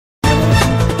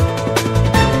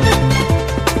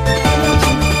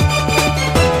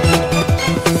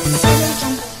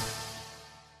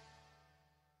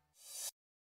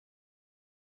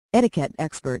Etiquette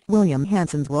expert William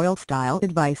Hanson's royal style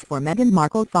advice for Meghan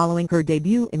Markle following her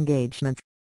debut engagements.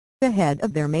 Ahead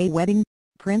of their May wedding,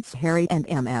 Prince Harry and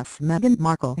Ms. Meghan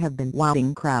Markle have been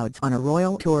wowing crowds on a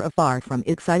royal tour of far from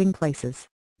exciting places: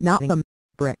 Nottingham,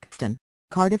 Brixton,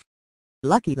 Cardiff.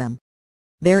 Lucky them.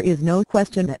 There is no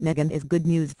question that Meghan is good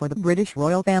news for the British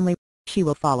royal family. She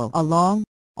will follow a long,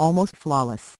 almost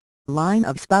flawless, line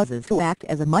of spouses who act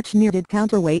as a much-needed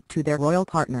counterweight to their royal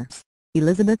partners: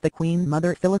 Elizabeth the Queen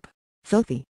Mother, Philip,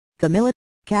 Sophie, Camilla,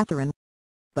 Catherine.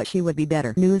 But she would be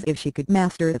better news if she could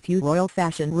master a few royal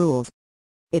fashion rules.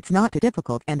 It's not too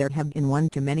difficult, and there have been one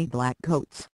too many black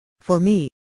coats for me.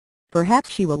 Perhaps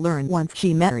she will learn once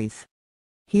she marries.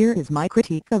 Here is my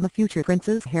critique of the future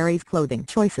Prince Harry's clothing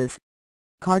choices.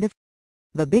 Cardiff.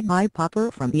 The big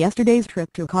eye-popper from yesterday's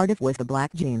trip to Cardiff was the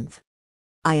black jeans.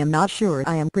 I am not sure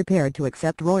I am prepared to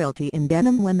accept royalty in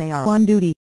denim when they are on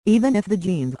duty, even if the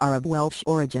jeans are of Welsh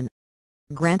origin.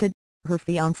 Granted, her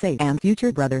fiancé and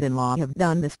future brother-in-law have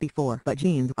done this before, but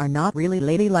jeans are not really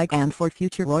ladylike, and for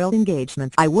future royal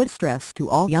engagements I would stress to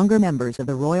all younger members of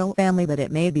the royal family that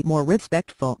it may be more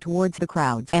respectful towards the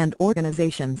crowds and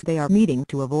organizations they are meeting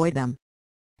to avoid them.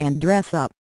 And dress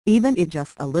up, even if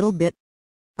just a little bit.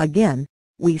 Again,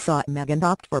 we saw Meghan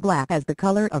opt for black as the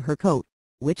color of her coat,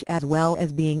 which, as well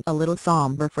as being a little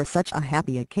somber for such a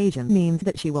happy occasion, means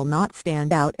that she will not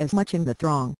stand out as much in the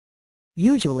throng.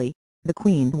 Usually, the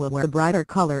Queen will wear a brighter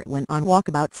color when on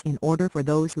walkabouts in order for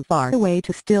those who far away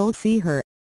to still see her.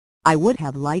 I would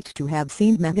have liked to have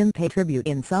seen Meghan pay tribute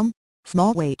in some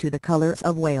small way to the colours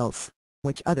of Wales,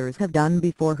 which others have done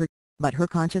before her, but her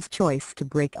conscious choice to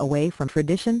break away from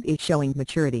tradition is showing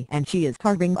maturity, and she is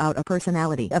carving out a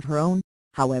personality of her own,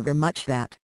 however much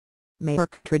that may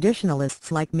irk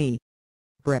traditionalists like me.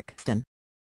 Brixton.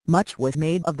 Much was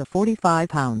made of the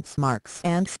 £45 Marks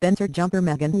and Spencer jumper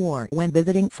Meghan wore when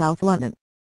visiting South London.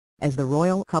 As the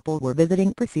royal couple were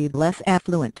visiting perceived less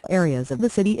affluent areas of the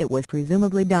city, it was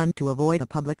presumably done to avoid a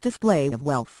public display of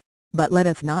wealth, but let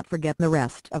us not forget the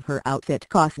rest of her outfit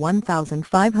cost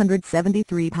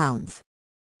 £1,573.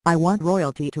 I want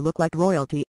royalty to look like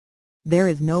royalty. There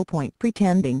is no point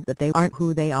pretending that they aren't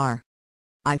who they are.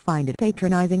 I find it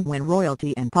patronizing when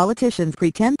royalty and politicians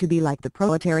pretend to be like the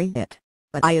proletariat,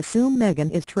 but I assume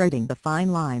Meghan is treading the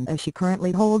fine line as she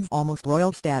currently holds almost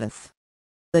royal status.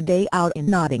 The day out in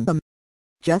Nottingham.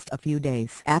 Just a few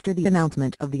days after the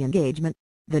announcement of the engagement,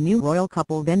 the new royal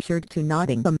couple ventured to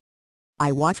Nottingham.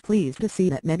 I was pleased to see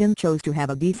that Meghan chose to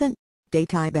have a decent,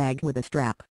 daytime bag with a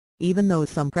strap, even though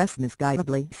some press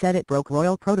misguidedly said it broke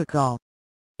royal protocol.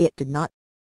 It did not.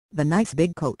 The nice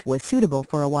big coat was suitable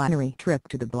for a winery trip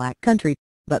to the Black Country,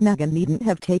 but Meghan needn't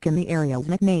have taken the area's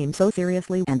nickname so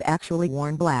seriously and actually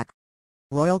worn black.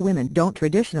 Royal women don't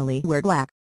traditionally wear black,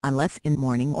 unless in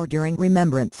mourning or during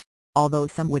remembrance, although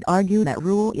some would argue that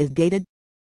rule is dated.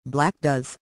 Black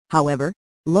does, however,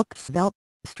 look svelte,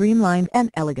 streamlined and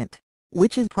elegant,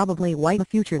 which is probably why the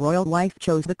future royal wife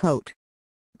chose the coat.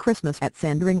 Christmas at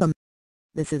Sandringham.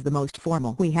 This is the most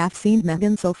formal we have seen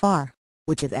Meghan so far,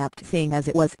 which is apt seeing as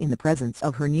it was in the presence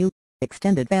of her new,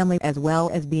 extended family as well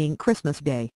as being Christmas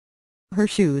Day. Her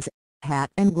shoes,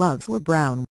 hat and gloves were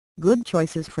brown, good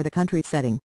choices for the country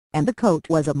setting, and the coat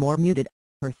was a more muted,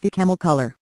 earthy camel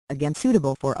color, again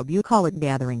suitable for a bucolic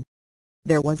gathering.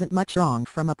 There wasn't much wrong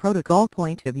from a protocol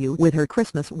point of view with her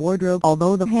Christmas wardrobe,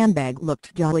 although the handbag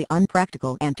looked jolly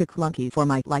unpractical and too clunky for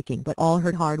my liking, but all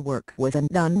her hard work was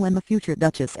undone when the future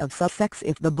Duchess of Sussex,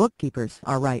 if the bookkeepers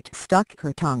are right, stuck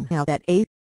her tongue out at a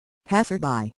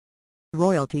passerby.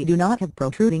 Royalty do not have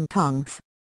protruding tongues.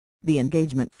 The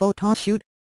engagement photo shoot.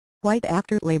 Quite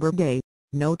after Labor Day,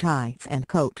 no ties and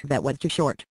coat that was too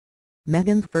short.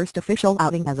 Meghan's first official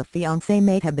outing as a fiancée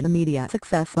may have been a media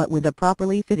success, but with a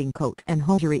properly fitting coat and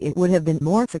hosiery it would have been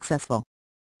more successful.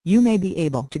 You may be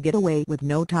able to get away with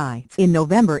no ties in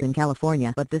November in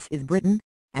California, but this is Britain,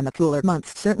 and the cooler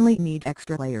months certainly need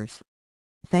extra layers.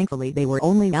 Thankfully they were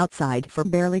only outside for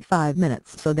barely 5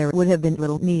 minutes, so there would have been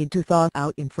little need to thaw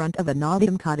out in front of a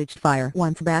Nottingham cottage fire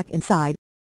once back inside.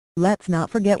 Let's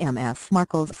not forget Ms.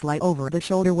 Markle's slight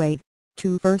over-the-shoulder wave,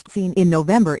 first seen in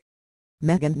November.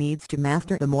 Meghan needs to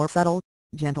master the more subtle,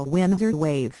 gentle Windsor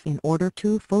wave in order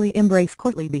to fully embrace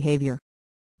courtly behavior.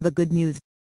 The good news.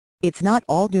 It's not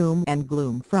all doom and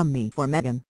gloom from me for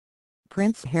Meghan.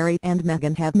 Prince Harry and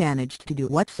Meghan have managed to do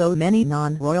what so many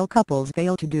non-royal couples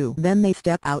fail to do. Then they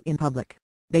step out in public,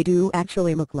 they do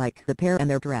actually look like the pair, and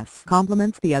their dress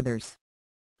complements the others.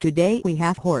 Today we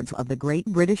have hordes of the great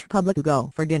British public who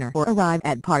go for dinner or arrive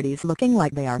at parties looking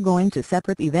like they are going to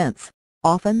separate events,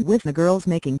 often with the girls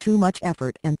making too much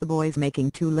effort and the boys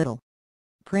making too little.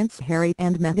 Prince Harry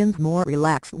and Meghan's more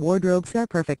relaxed wardrobes are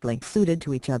perfectly suited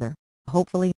to each other,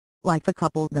 hopefully, like the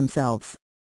couple themselves.